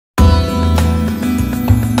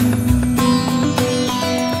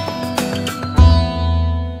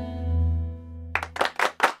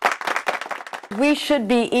should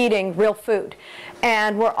be eating real food.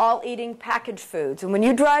 And we're all eating packaged foods. And when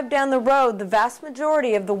you drive down the road, the vast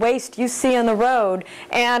majority of the waste you see on the road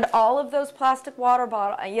and all of those plastic water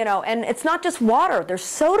bottles, and it's not just water, there's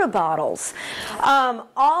soda bottles.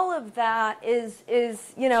 All of that is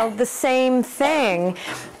the same thing.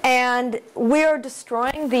 And we are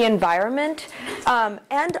destroying the environment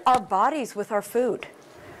and our bodies with our food.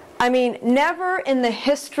 I mean, never in the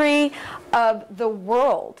history of the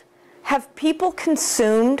world have people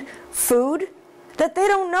consumed food that they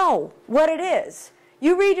don't know what it is.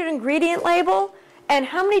 You read an ingredient label, and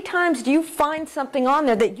how many times do you find something on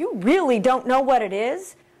there that you really don't know what it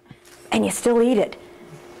is, and you still eat it?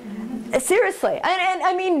 Seriously. And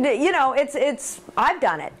I mean, I've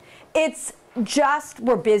done it. It's just,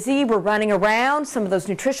 we're busy, we're running around, some of those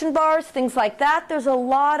nutrition bars, things like that. There's a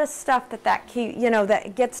lot of stuff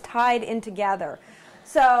that gets tied in together.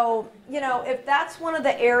 So, if that's one of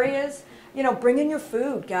the areas, bring in your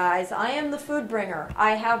food, guys. I am the food bringer.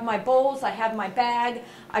 I have my bowls, I have my bag,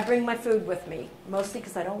 I bring my food with me, mostly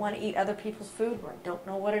because I don't want to eat other people's food where I don't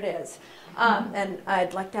know what it is. And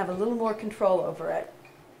I'd like to have a little more control over it.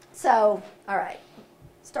 So, all right,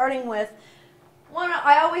 starting with,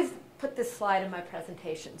 I always put this slide in my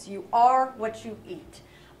presentations. You are what you eat.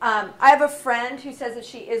 I have a friend who says that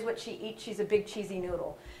she is what she eats. She's a big cheesy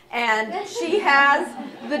noodle. And she has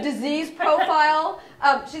the disease profile.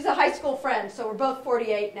 She's a high school friend, so we're both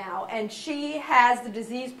 48 now. And she has the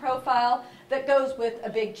disease profile that goes with a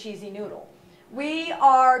big cheesy noodle. We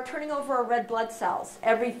are turning over our red blood cells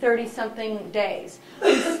every 30-something days.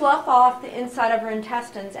 We slough off the inside of our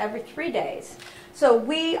intestines every 3 days. So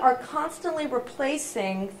we are constantly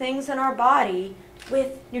replacing things in our body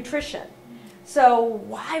with nutrition. So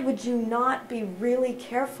why would you not be really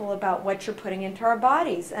careful about what you're putting into our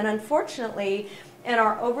bodies? And unfortunately, in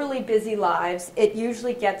our overly busy lives, it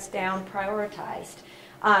usually gets down prioritized.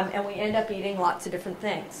 And we end up eating lots of different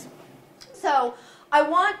things. So I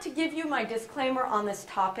want to give you my disclaimer on this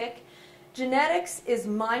topic. Genetics is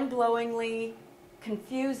mind-blowingly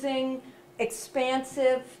confusing,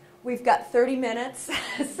 expansive. We've got 30 minutes,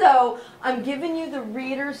 so I'm giving you the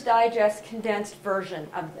Reader's Digest condensed version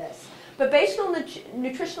of this. But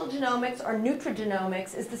nutritional genomics, or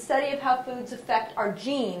nutrigenomics, is the study of how foods affect our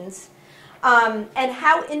genes and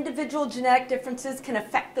how individual genetic differences can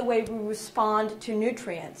affect the way we respond to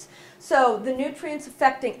nutrients. So the nutrients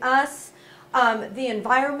affecting us, the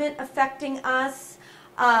environment affecting us,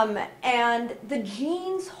 and the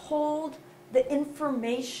genes hold the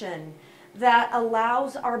information that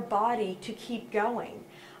allows our body to keep going.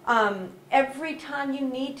 Every time you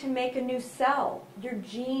need to make a new cell, your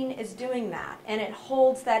gene is doing that, and it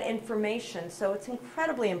holds that information, so it's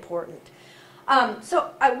incredibly important.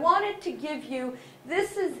 So I wanted to give you,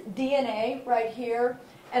 this is DNA right here,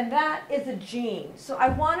 and that is a gene. So I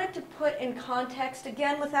wanted to put in context,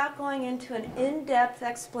 again, without going into an in-depth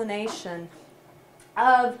explanation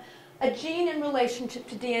of a gene in relationship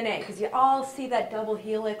to DNA, because you all see that double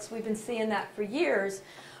helix. We've been seeing that for years.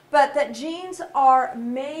 But that genes are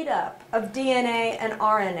made up of DNA and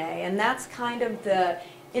RNA, and that's kind of the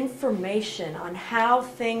information on how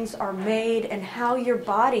things are made and how your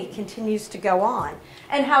body continues to go on,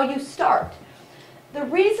 and how you start. The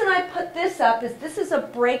reason I put this up is this is a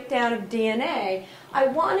breakdown of DNA. I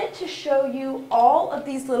wanted to show you all of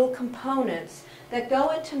these little components that go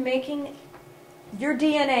into making your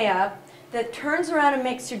DNA up, that turns around and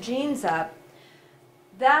makes your genes up.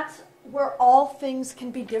 That's where all things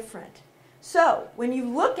can be different. So when you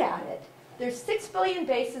look at it, there's 6 billion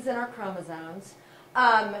bases in our chromosomes.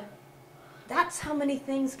 That's how many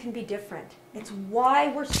things can be different. It's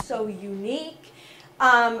why we're so unique.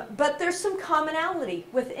 But there's some commonality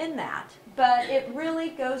within that. But it really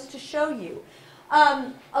goes to show you.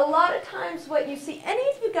 A lot of times what you see, any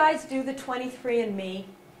of you guys do the 23andMe?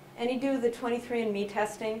 Any do the 23andMe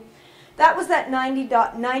testing? That was that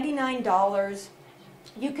 $99.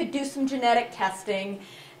 You could do some genetic testing,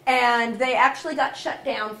 and they actually got shut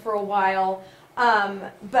down for a while.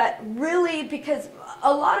 But really, because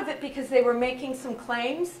a lot of it because they were making some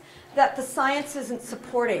claims that the science isn't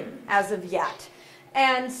supporting as of yet.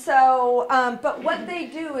 And so, but what they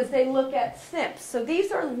do is they look at SNPs. So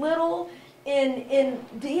these are little, in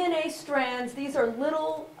DNA strands, these are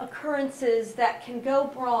little occurrences that can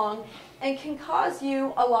go wrong and can cause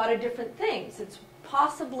you a lot of different things. It's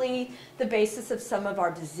possibly the basis of some of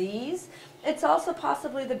our disease. It's also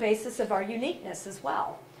possibly the basis of our uniqueness as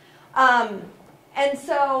well. And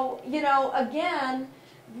so, you know, again,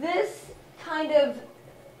 this kind of,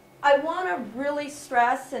 I want to really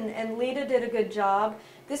stress, and Lita did a good job,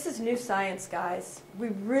 this is new science, guys. We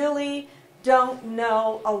really don't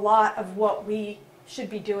know a lot of what we should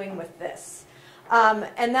be doing with this.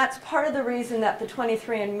 And that's part of the reason that the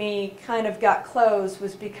 23andMe kind of got closed,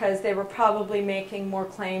 was because they were probably making more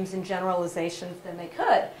claims and generalizations than they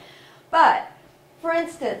could. But, for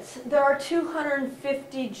instance, there are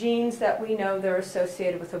 250 genes that we know that are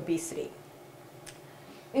associated with obesity.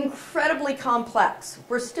 Incredibly complex.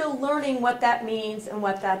 We're still learning what that means and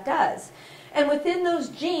what that does. And within those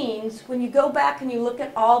genes, when you go back and you look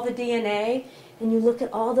at all the DNA, and you look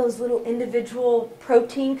at all those little individual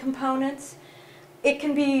protein components, it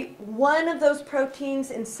can be one of those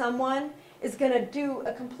proteins in someone is going to do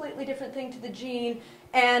a completely different thing to the gene,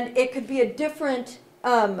 and it could be a different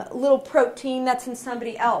little protein that's in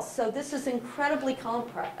somebody else. So this is incredibly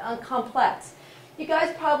complex. You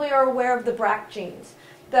guys probably are aware of the BRCA genes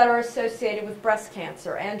that are associated with breast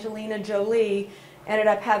cancer. Angelina Jolie ended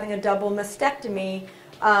up having a double mastectomy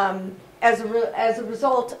as a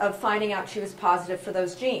result of finding out she was positive for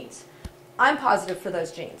those genes. I'm positive for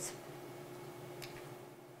those genes.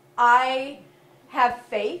 I have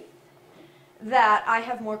faith that I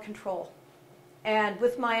have more control, and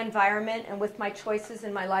with my environment and with my choices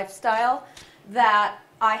in my lifestyle, that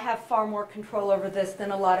I have far more control over this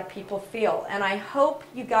than a lot of people feel. And I hope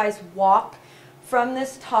you guys walk from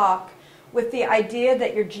this talk with the idea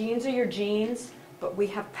that your genes are your genes, but we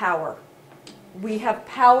have power. We have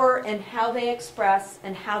power in how they express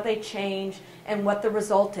and how they change and what the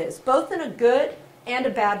result is, both in a good and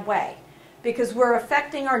a bad way, because we're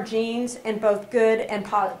affecting our genes in both good and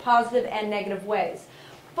positive and negative ways.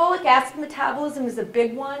 Folic acid metabolism is a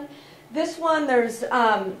big one. This one, there's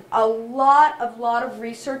a lot of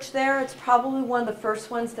research there. It's probably one of the first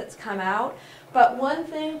ones that's come out. But one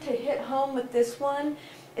thing to hit home with this one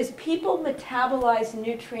is people metabolize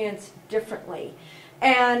nutrients differently.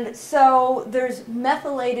 And so there's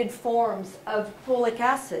methylated forms of folic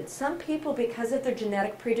acid. Some people, because of their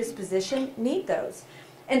genetic predisposition, need those.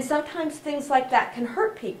 And sometimes things like that can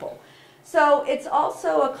hurt people. So it's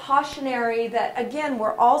also a cautionary that, again,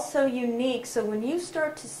 we're all so unique. So when you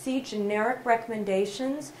start to see generic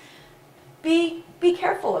recommendations, be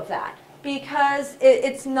careful of that, because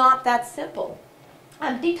it's not that simple.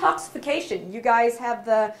 Detoxification. You guys have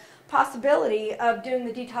the possibility of doing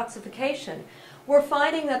the detoxification. We're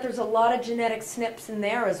finding that there's a lot of genetic SNPs in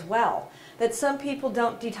there as well, that some people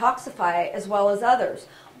don't detoxify as well as others.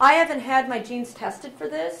 I haven't had my genes tested for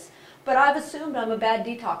this, but I've assumed I'm a bad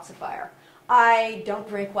detoxifier. I don't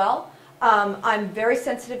drink well. I'm very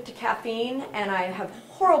sensitive to caffeine, and I have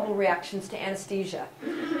horrible reactions to anesthesia.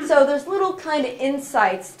 So there's little kind of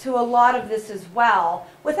insights to a lot of this as well.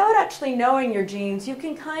 Without actually knowing your genes, you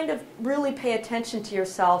can kind of really pay attention to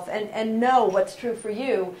yourself and know what's true for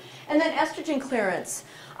you. And then estrogen clearance.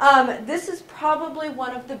 This is probably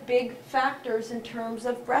one of the big factors in terms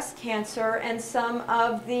of breast cancer and some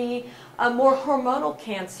of the more hormonal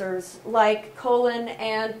cancers like colon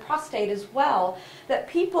and prostate as well. That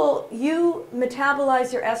people, you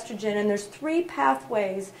metabolize your estrogen, and there's 3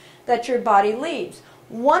 pathways that your body leaves.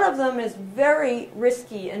 One of them is very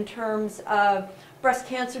risky in terms of breast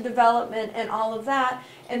cancer development and all of that,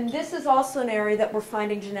 and this is also an area that we're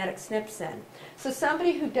finding genetic SNPs in. So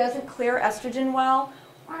somebody who doesn't clear estrogen well,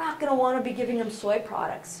 we're not going to want to be giving them soy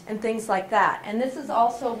products and things like that. And this is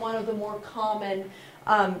also one of the more common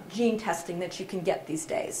gene testing that you can get these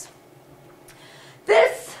days.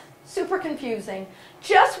 This, super confusing.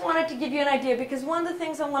 Just wanted to give you an idea, because one of the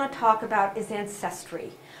things I want to talk about is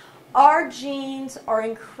ancestry. Our genes are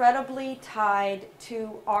incredibly tied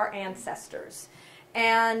to our ancestors.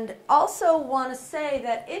 And also want to say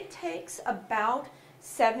that it takes about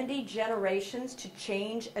 70 generations to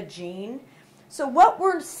change a gene. So what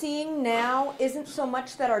we're seeing now isn't so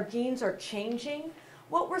much that our genes are changing.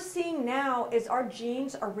 What we're seeing now is our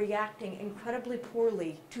genes are reacting incredibly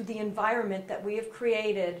poorly to the environment that we have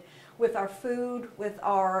created with our food, with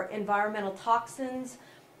our environmental toxins.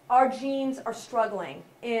 Our genes are struggling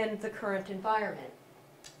in the current environment.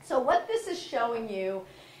 So what this is showing you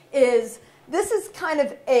is, this is kind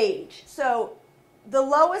of age. So the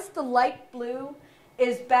lowest, the light blue,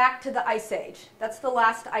 is back to the Ice Age. That's the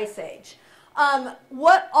last Ice Age.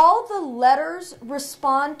 What all the letters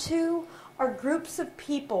respond to are groups of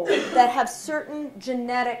people that have certain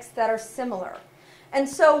genetics that are similar. And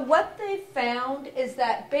so what they found is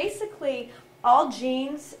that basically all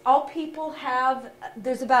genes, all people have,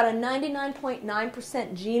 there's about a 99.9%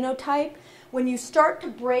 genotype. When you start to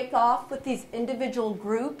break off with these individual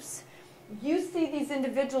groups, you see these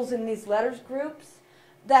individuals in these letters groups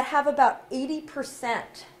that have about 80%.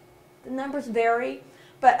 The numbers vary,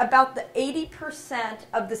 but about the 80%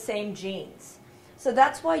 of the same genes. So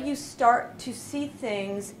that's why you start to see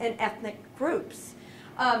things in ethnic groups.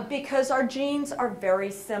 because our genes are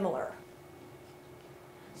very similar.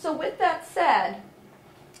 So with that said,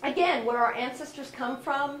 again, where our ancestors come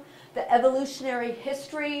from, the evolutionary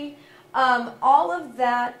history, all of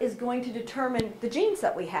that is going to determine the genes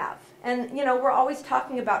that we have. And, you know, we're always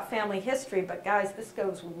talking about family history, but guys, this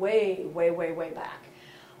goes way, way, way, way back.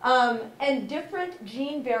 And different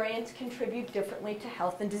gene variants contribute differently to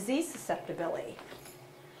health and disease susceptibility.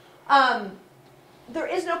 There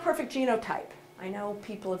is no perfect genotype. I know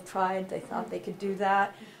people have tried, they thought they could do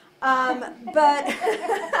that. But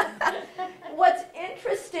what's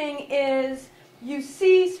interesting is you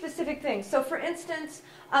see specific things. So for instance,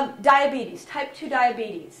 diabetes, type 2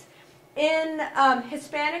 diabetes. In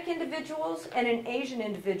Hispanic individuals and in Asian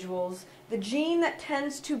individuals, the gene that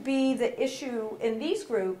tends to be the issue in these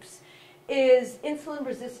groups is insulin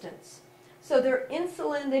resistance. So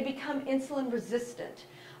they become insulin resistant.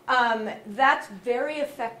 That's very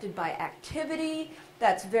affected by activity.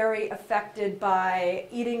 That's very affected by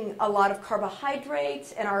eating a lot of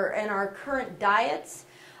carbohydrates and our current diets.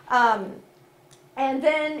 And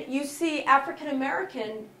then you see African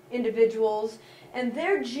American individuals, and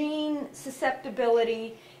their gene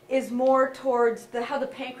susceptibility is more towards how the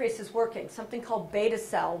pancreas is working, something called beta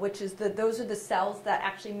cell, which is those are the cells that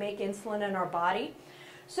actually make insulin in our body.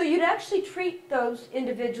 So you'd actually treat those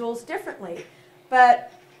individuals differently.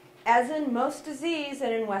 But as in most disease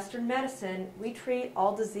and in Western medicine, we treat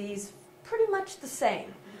all disease pretty much the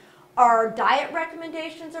same. Our diet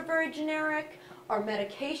recommendations are very generic. Our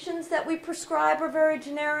medications that we prescribe are very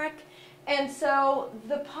generic. And so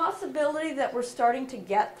the possibility that we're starting to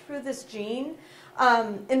get through this gene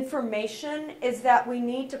information is that we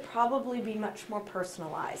need to probably be much more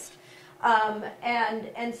personalized.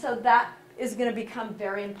 And so that is going to become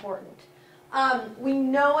very important. We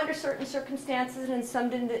know under certain circumstances and in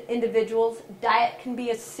some individuals, diet can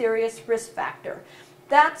be a serious risk factor.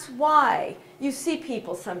 That's why you see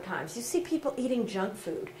people sometimes, you see people eating junk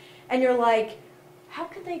food, and you're like, how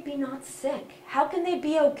can they be not sick? How can they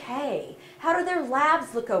be okay? How do their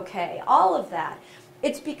labs look okay? All of that.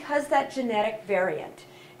 It's because that genetic variant.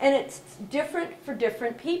 And it's different for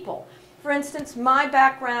different people. For instance, my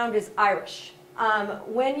background is Irish.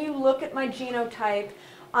 When you look at my genotype,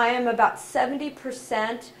 I am about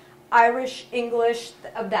 70% Irish English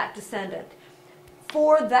of that descendant.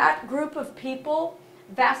 For that group of people,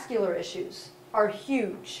 vascular issues are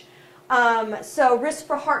huge. So risk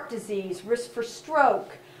for heart disease, risk for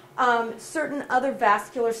stroke, certain other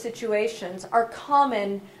vascular situations are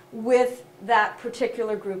common with that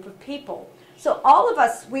particular group of people. So all of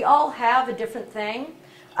us, we all have a different thing.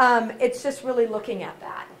 It's just really looking at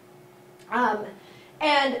that.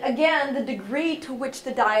 And again, the degree to which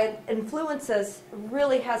the diet influences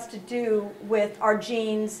really has to do with our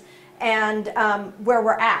genes and where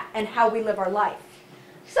we're at and how we live our life.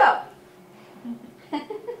 So,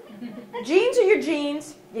 genes are your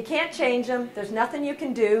genes. You can't change them. There's nothing you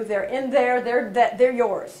can do. They're in there. They're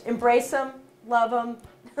yours. Embrace them. Love them.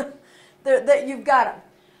 You've got them.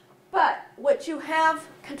 But what you have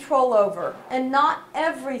control over, and not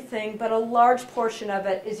everything, but a large portion of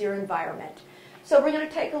it, is your environment. So we're going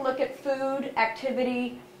to take a look at food,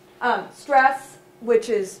 activity, stress, which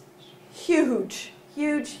is huge,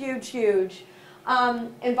 huge, huge, huge,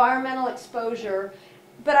 environmental exposure.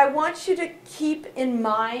 But I want you to keep in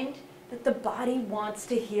mind that the body wants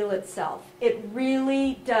to heal itself. It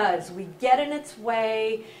really does. We get in its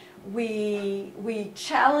way. We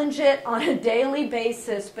challenge it on a daily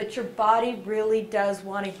basis, but your body really does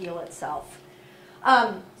want to heal itself.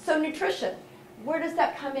 So nutrition, where does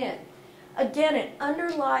that come in? Again, it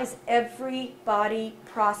underlies every body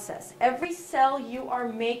process. Every cell you are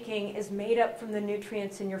making is made up from the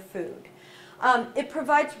nutrients in your food. It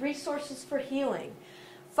provides resources for healing.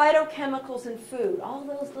 Phytochemicals in food, all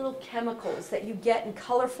those little chemicals that you get in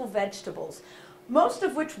colorful vegetables, most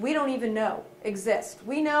of which we don't even know exist.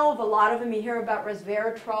 We know of a lot of them. You hear about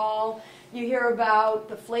resveratrol, you hear about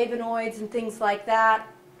the flavonoids and things like that.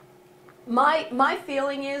 My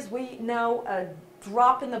feeling is we know a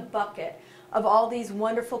drop in the bucket of all these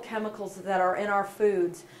wonderful chemicals that are in our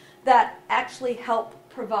foods that actually help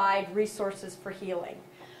provide resources for healing.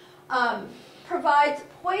 Provides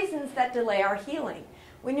poisons that delay our healing.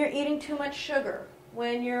 When you're eating too much sugar,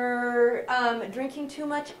 when you're drinking too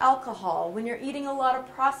much alcohol, when you're eating a lot of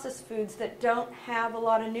processed foods that don't have a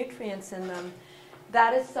lot of nutrients in them,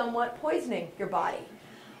 that is somewhat poisoning your body.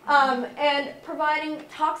 And providing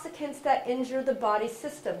toxicants that injure the body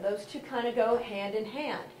system. Those two kind of go hand in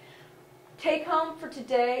hand. Take home for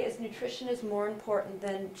today is nutrition is more important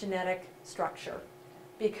than genetic structure,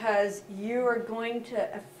 because you are going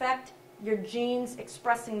to affect your genes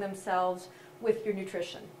expressing themselves with your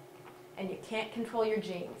nutrition, and you can't control your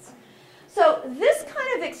genes. So this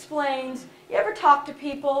kind of explains, you ever talk to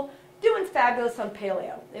people doing fabulous on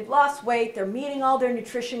paleo? They've lost weight, they're meeting all their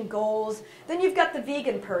nutrition goals. Then you've got the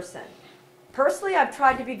vegan person. Personally, I've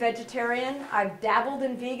tried to be vegetarian. I've dabbled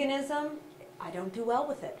in veganism. I don't do well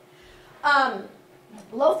with it.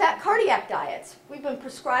 Low-fat cardiac diets. We've been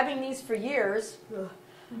prescribing these for years.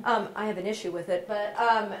 I have an issue with it, but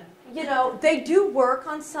you know, they do work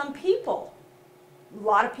on some people. A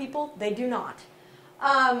lot of people, they do not.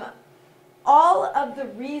 All of the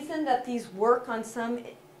reason that these work on some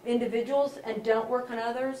individuals and don't work on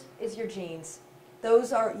others is your genes.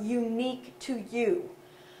 Those are unique to you.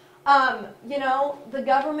 You know, the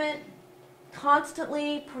government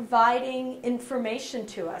constantly providing information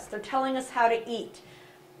to us. They're telling us how to eat.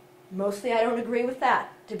 Mostly I don't agree with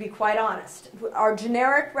that, to be quite honest. Our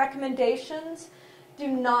generic recommendations do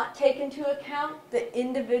not take into account the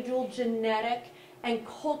individual genetic and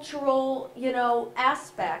cultural, you know,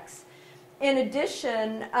 aspects. In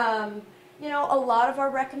addition, you know, a lot of our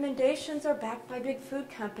recommendations are backed by big food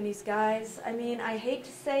companies, guys. I mean, I hate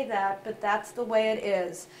to say that, but that's the way it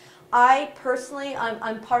is. I personally,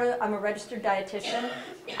 I'm a registered dietitian.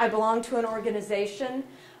 I belong to an organization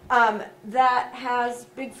that has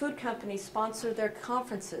big food companies sponsor their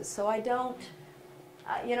conferences. So I don't,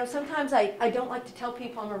 you know, sometimes I don't like to tell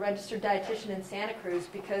people I'm a registered dietitian in Santa Cruz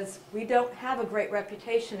because we don't have a great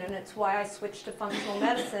reputation, and it's why I switched to functional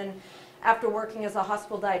medicine after working as a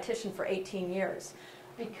hospital dietitian for 18 years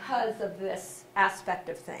because of this aspect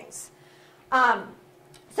of things.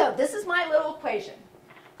 So this is my little equation.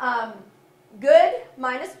 Good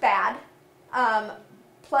minus bad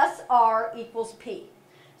plus R equals P.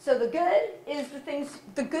 So the good is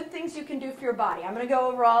the good things you can do for your body. I'm going to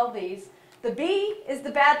go over all of these. The B is the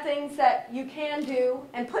bad things that you can do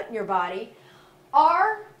and put in your body.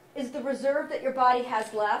 R is the reserve that your body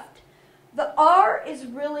has left. The R is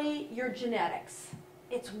really your genetics.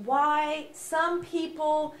 It's why some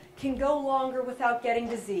people can go longer without getting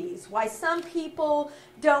disease, why some people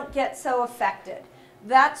don't get so affected.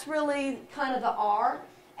 That's really kind of the R.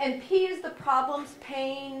 And P is the problems,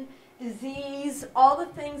 pain, disease, all the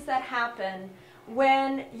things that happen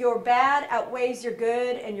when your bad outweighs your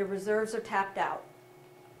good and your reserves are tapped out.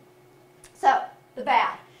 So, the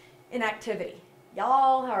bad, inactivity.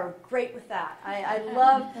 Y'all are great with that.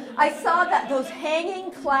 I saw that, those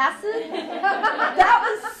hanging classes. That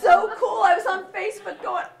was so cool. I was on Facebook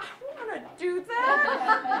going, I want to do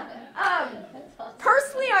that.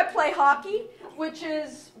 Personally, I play hockey, which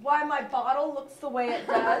is why my bottle looks the way it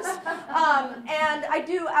does. And I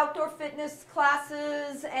do outdoor fitness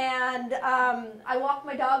classes, and I walk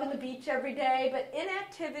my dog on the beach every day, but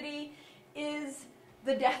inactivity is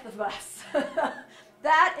the death of us.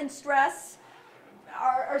 That and stress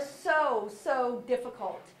are so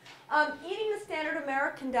difficult. Eating the standard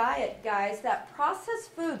American diet, guys, that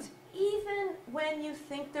processed foods, even when you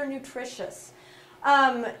think they're nutritious.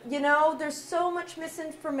 You know, there's so much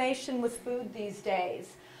misinformation with food these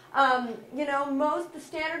days. You know, the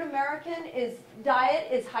standard American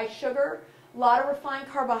diet is high sugar, a lot of refined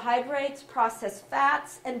carbohydrates, processed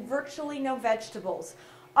fats, and virtually no vegetables,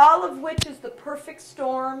 all of which is the perfect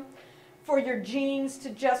storm for your genes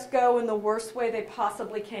to just go in the worst way they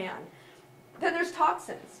possibly can. Then there's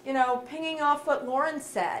toxins, you know, pinging off what Lauren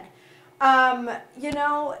said. You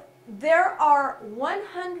know, there are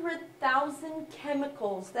 100,000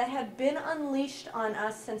 chemicals that have been unleashed on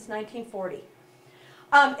us since 1940.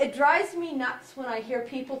 It drives me nuts when I hear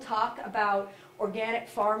people talk about organic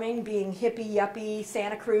farming being hippie, yuppie,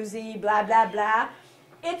 Santa Cruz-y, blah, blah, blah.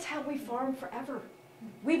 It's how we farm forever.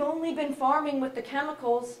 We've only been farming with the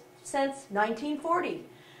chemicals since 1940.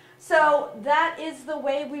 So that is the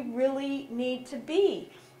way we really need to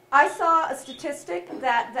be. I saw a statistic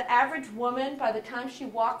that the average woman, by the time she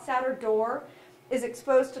walks out her door, is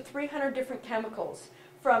exposed to 300 different chemicals,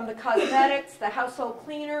 from the cosmetics, the household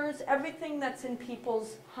cleaners, everything that's in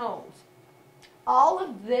people's homes. All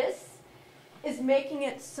of this is making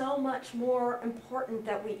it so much more important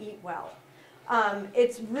that we eat well.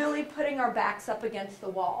 It's really putting our backs up against the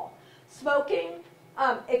wall. Smoking,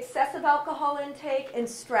 excessive alcohol intake, and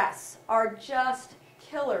stress are just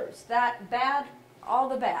killers. That bad, all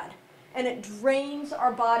the bad. And it drains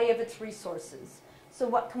our body of its resources. So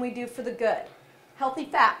what can we do for the good? Healthy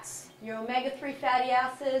fats, your omega-3 fatty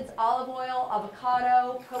acids, olive oil,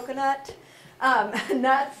 avocado, coconut,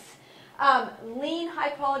 nuts, lean,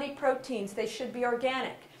 high-quality proteins. They should be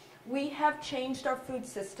organic. We have changed our food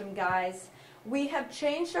system, guys. We have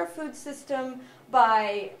changed our food system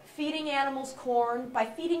by feeding animals corn, by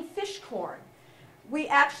feeding fish corn. we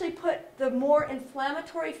actually put the more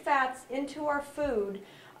inflammatory fats into our food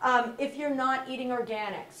if you're not eating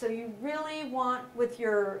organic. So you really want, with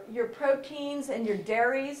your proteins and your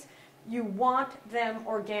dairies, you want them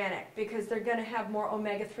organic because they're going to have more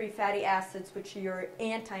omega-3 fatty acids, which are your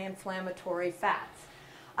anti-inflammatory fats.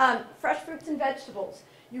 Fresh fruits and vegetables.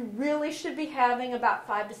 You really should be having about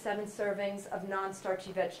 5 to 7 servings of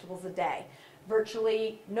non-starchy vegetables a day.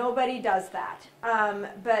 Virtually nobody does that.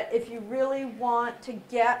 But if you really want to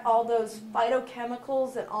get all those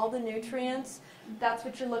phytochemicals and all the nutrients, that's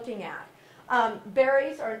what you're looking at.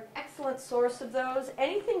 Berries are an excellent source of those.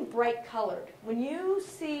 Anything bright colored. When you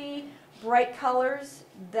see bright colors,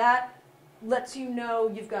 that lets you know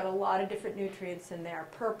you've got a lot of different nutrients in there.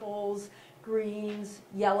 Purples, greens,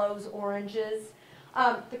 yellows, oranges.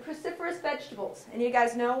 The cruciferous vegetables. And you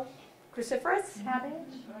guys know cruciferous?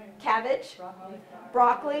 Cabbage,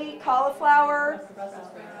 broccoli, cauliflower,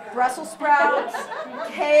 Brussels sprouts,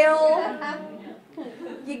 kale.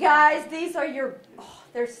 You guys, these are your, oh,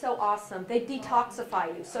 they're so awesome. They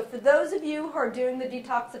detoxify you. So for those of you who are doing the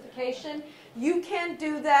detoxification, you can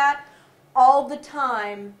do that all the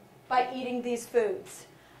time by eating these foods.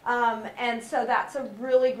 And so that's a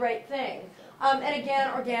really great thing. And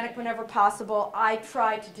again, organic whenever possible. I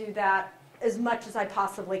try to do that as much as I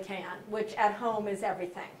possibly can, which at home is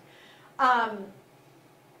everything.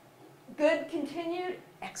 Good continued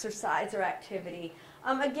exercise or activity.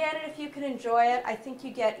 Again, if you can enjoy it, I think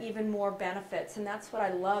you get even more benefits, and that's what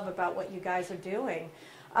I love about what you guys are doing.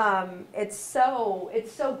 It's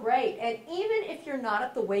so great. And even if you're not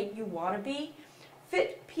at the weight you want to be,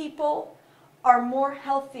 fit people are more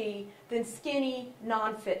healthy than skinny,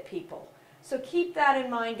 non-fit people. So keep that in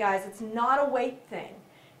mind, guys. It's not a weight thing.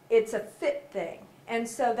 It's a fit thing. And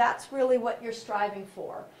so that's really what you're striving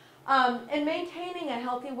for. And maintaining a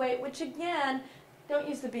healthy weight, which again, don't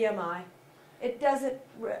use the BMI. It doesn't,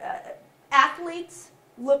 athletes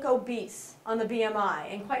look obese on the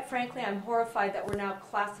BMI. And quite frankly, I'm horrified that we're now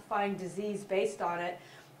classifying disease based on it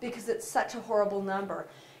because it's such a horrible number.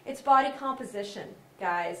 It's body composition,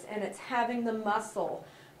 guys, and it's having the muscle.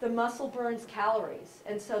 The muscle burns calories,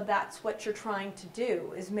 and so that's what you're trying to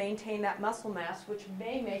do, is maintain that muscle mass, which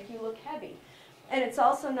may make you look heavy. And it's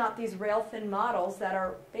also not these rail-thin models that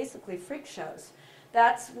are basically freak shows.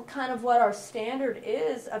 That's kind of what our standard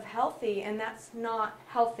is of healthy, and that's not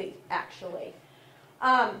healthy, actually.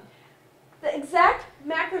 The exact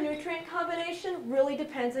macronutrient combination really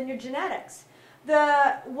depends on your genetics.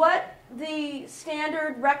 What the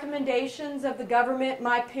standard recommendations of the government,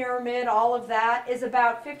 my pyramid, all of that, is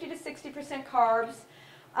about 50 to 60% carbs,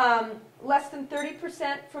 less than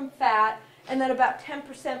 30% from fat, and then about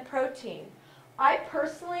 10% protein. I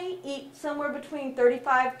personally eat somewhere between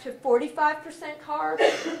 35 to 45%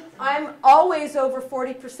 carbs. I'm always over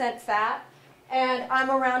 40% fat, and I'm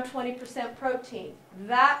around 20% protein.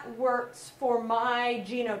 That works for my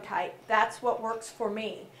genotype. That's what works for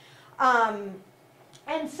me. And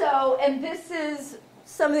this is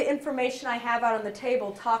some of the information I have out on the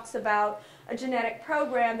table talks about a genetic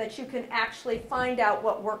program that you can actually find out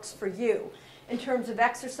what works for you in terms of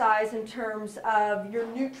exercise, in terms of your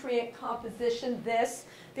nutrient composition,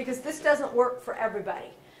 because this doesn't work for everybody.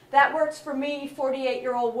 That works for me,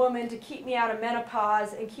 48-year-old woman, to keep me out of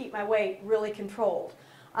menopause and keep my weight really controlled.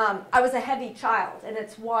 I was a heavy child, and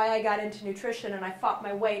it's why I got into nutrition, and I fought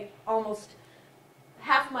my weight almost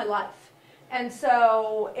half my life. And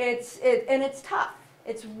so it's tough.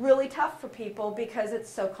 It's really tough for people because it's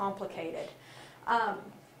so complicated. And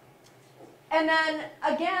then,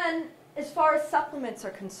 again, as far as supplements are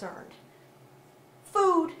concerned,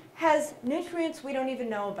 food has nutrients we don't even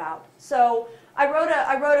know about. So I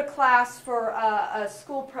wrote a class for a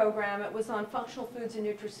school program. It was on functional foods and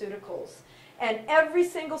nutraceuticals. And every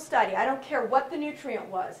single study, I don't care what the nutrient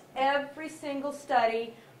was, every single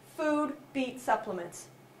study, food beats supplements.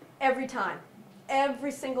 Every time.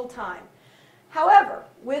 Every single time. However,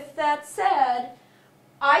 with that said,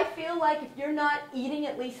 I feel like if you're not eating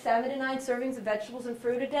at least 7 to 9 servings of vegetables and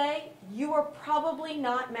fruit a day, you are probably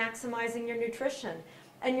not maximizing your nutrition.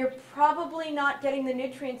 And you're probably not getting the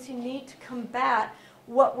nutrients you need to combat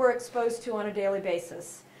what we're exposed to on a daily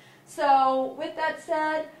basis. So with that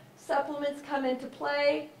said, supplements come into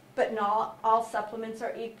play, but not all supplements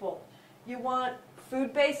are equal. You want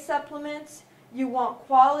food-based supplements, you want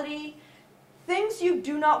quality. Things you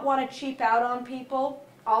do not want to cheap out on people: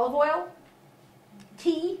 olive oil,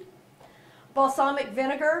 tea, balsamic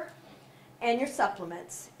vinegar, and your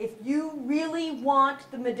supplements. If you really want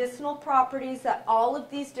the medicinal properties that all of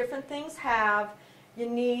these different things have, you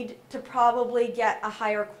need to probably get a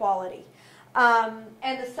higher quality. And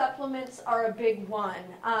the supplements are a big one.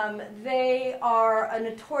 They are a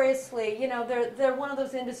notoriously, you know, they're one of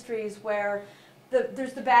those industries where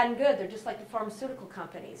there's the bad and good. They're just like the pharmaceutical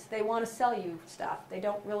companies. They want to sell you stuff. They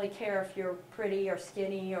don't really care if you're pretty or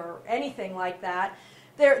skinny or anything like that.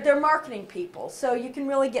 They're marketing people, so you can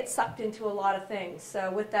really get sucked into a lot of things.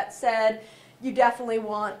 So with that said, you definitely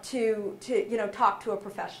want to you know, talk to a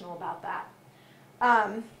professional about that.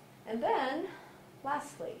 And then,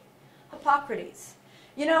 lastly, Hippocrates.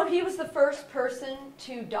 You know, he was the first person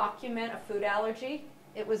to document a food allergy.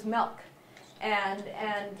 It was milk. And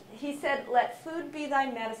he said, let food be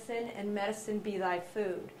thy medicine and medicine be thy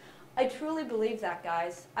food. I truly believe that,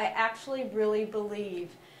 guys. I actually really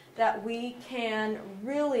believe that we can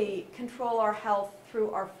really control our health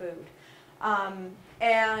through our food.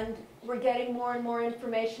 And we're getting more and more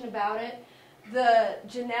information about it. The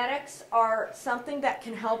genetics are something that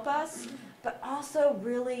can help us, but also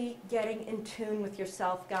really getting in tune with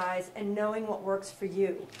yourself, guys, and knowing what works for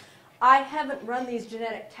you. I haven't run these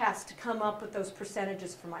genetic tests to come up with those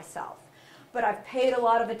percentages for myself, but I've paid a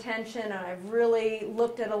lot of attention and I've really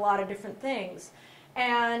looked at a lot of different things.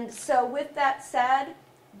 And so with that said,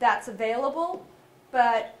 that's available,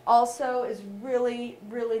 but also is really,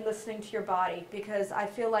 really listening to your body, because I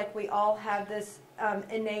feel like we all have this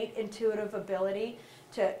innate intuitive ability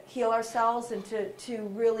to heal ourselves and to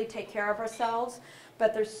really take care of ourselves.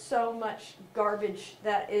 But there's so much garbage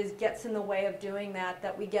that gets in the way of doing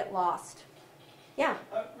that we get lost. Yeah?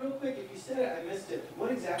 Real quick, if you said it, I missed it. What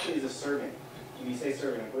exactly is a serving? When you say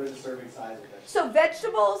serving, what is the serving size of it? So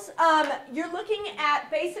vegetables, you're looking at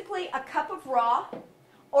basically a cup of raw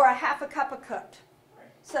or a half a cup of cooked.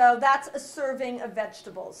 So that's a serving of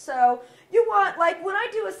vegetables. So you want, like when I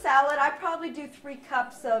do a salad, I probably do 3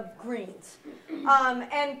 cups of greens.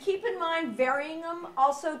 And keep in mind, varying them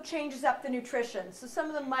also changes up the nutrition. So some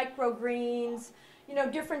of the microgreens, you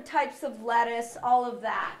know, different types of lettuce, all of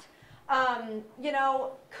that. You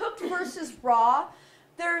know, cooked versus raw.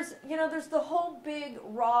 There's the whole big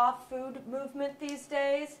raw food movement these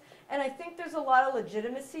days, and I think there's a lot of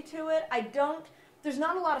legitimacy to it. There's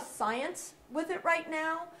not a lot of science with it right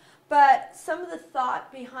now, but some of the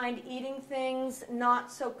thought behind eating things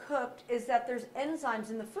not so cooked is that there's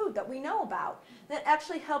enzymes in the food that we know about that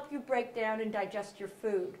actually help you break down and digest your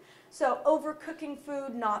food. So overcooking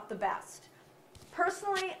food, not the best.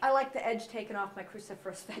 Personally, I like the edge taken off my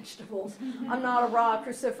cruciferous vegetables. I'm not a raw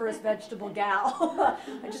cruciferous vegetable gal.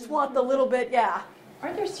 I just want the little bit, yeah.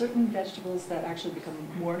 Are there certain vegetables that actually become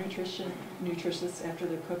more nutritious after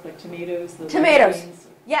they're cooked, like tomatoes? Tomatoes,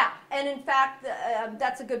 yeah. And in fact,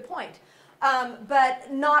 that's a good point.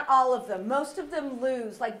 But not all of them. Most of them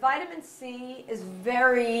lose. Like vitamin C is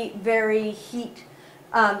very, very heat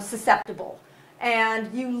susceptible.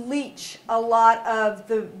 And you leach a lot of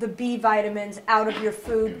the B vitamins out of your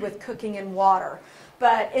food with cooking in water.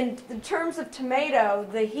 But in terms of tomato,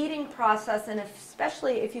 the heating process, and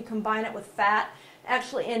especially if you combine it with fat,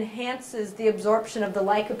 actually enhances the absorption of the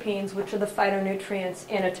lycopenes, which are the phytonutrients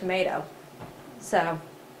in a tomato. So,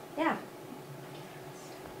 yeah.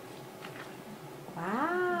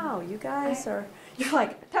 Wow, you guys are, you're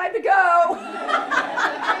like, time to go.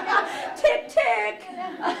 Tick, tick.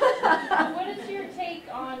 What is your take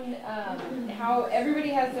on how everybody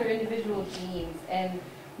has their individual genes? And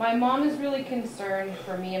my mom is really concerned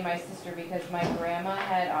for me and my sister because my grandma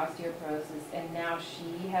had osteoporosis and now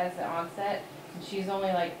she has the onset. And she's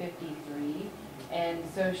only like 53, and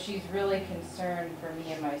so she's really concerned for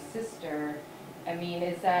me and my sister. I mean,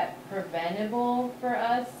 is that preventable for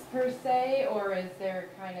us per se, or is there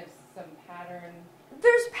kind of some pattern?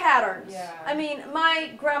 There's patterns. Yeah. I mean,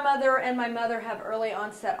 my grandmother and my mother have early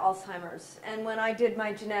onset Alzheimer's, and when I did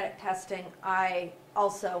my genetic testing, I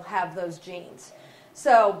also have those genes.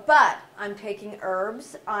 So, but I'm taking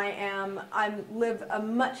herbs. I live a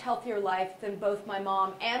much healthier life than both my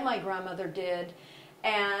mom and my grandmother did.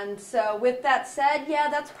 And so with that said, yeah,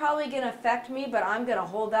 that's probably going to affect me, but I'm going to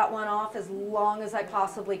hold that one off as long as I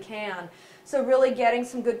possibly can. So really getting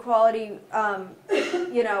some good quality,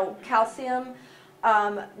 you know, calcium,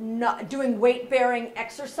 doing weight-bearing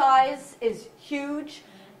exercise is huge.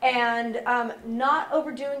 And not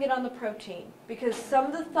overdoing it on the protein, because some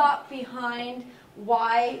of the thought behind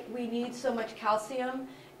why we need so much calcium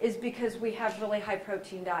is because we have really high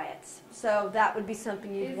protein diets. So that would be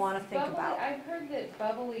something you'd want to think about. I've heard that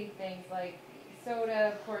bubbly things like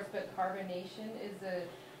soda, of course, but carbonation is a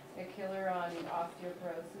killer on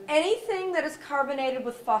osteoporosis. Anything that is carbonated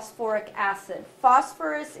with phosphoric acid.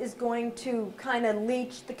 Phosphorus is going to kind of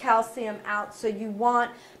leach the calcium out, so you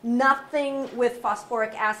want nothing with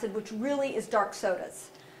phosphoric acid, which really is dark sodas.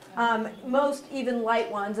 Most even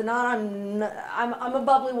light ones, and I'm a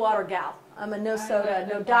bubbly water gal. I'm a no soda,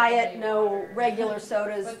 no diet, no regular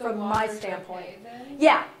sodas from my standpoint. Okay,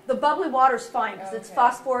 Yeah, the bubbly water's fine because it's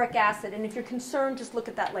phosphoric acid, and if you're concerned, just look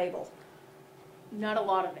at that label. Not a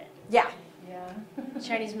lot of it. Yeah. yeah.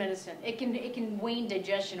 Chinese medicine. It can wane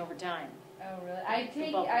digestion over time. Oh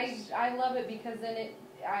really? I love it because then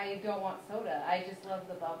I don't want soda. I just love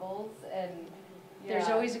the bubbles and. There's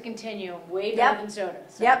Yeah. always a continuum, way better than soda.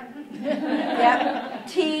 So. Yep. Yep.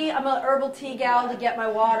 Tea, I'm an herbal tea gal to get my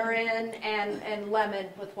water in, and lemon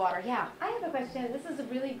with water. Yeah. I have a question. This is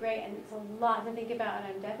really great, and it's a lot to think about,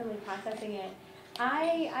 and I'm definitely processing it.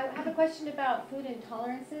 I have a question about food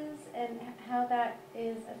intolerances and how that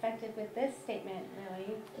is affected with this statement,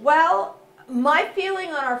 really. Well, my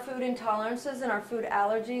feeling on our food intolerances and our food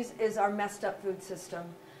allergies is our messed up food system.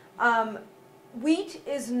 Wheat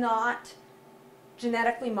is not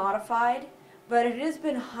genetically modified, but it has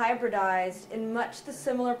been hybridized in much the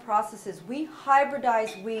similar processes. We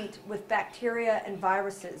hybridize wheat with bacteria and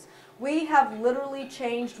viruses. We have literally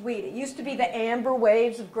changed wheat. It used to be the amber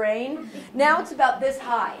waves of grain. Now it's about this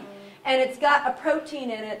high. And it's got a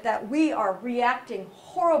protein in it that we are reacting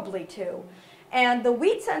horribly to. And the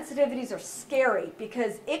wheat sensitivities are scary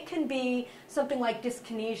because it can be something like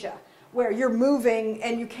dyskinesia, where you're moving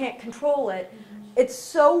and you can't control it. It's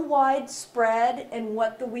so widespread in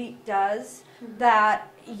what the wheat does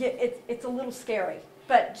that it's a little scary.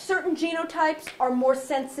 But certain genotypes are more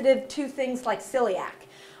sensitive to things like celiac.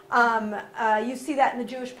 You see that in the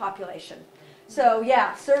Jewish population. So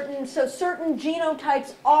yeah, certain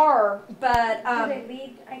genotypes are, but Do they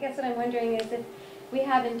lead? I guess what I'm wondering is if we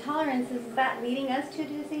have intolerances, is that leading us to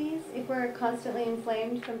disease if we're constantly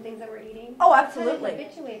inflamed from things that we're eating? Oh, We're absolutely. kind of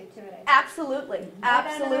habituated to it. I think. absolutely,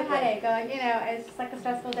 absolutely. Another headache, going, it's just like a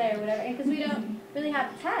stressful day or whatever. Because we don't really have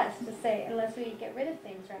tests to say unless we get rid of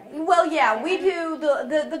things, right? Well, yeah, we do.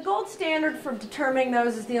 The gold standard for determining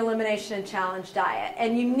those is the elimination and challenge diet.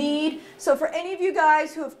 And you need, so for any of you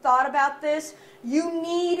guys who have thought about this, you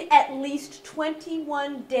need at least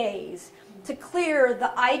 21 days to clear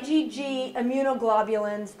the IgG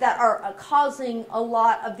immunoglobulins that are causing a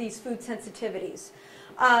lot of these food sensitivities.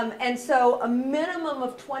 And so a minimum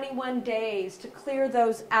of 21 days to clear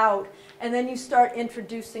those out, and then you start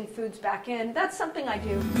introducing foods back in. That's something I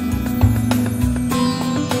do.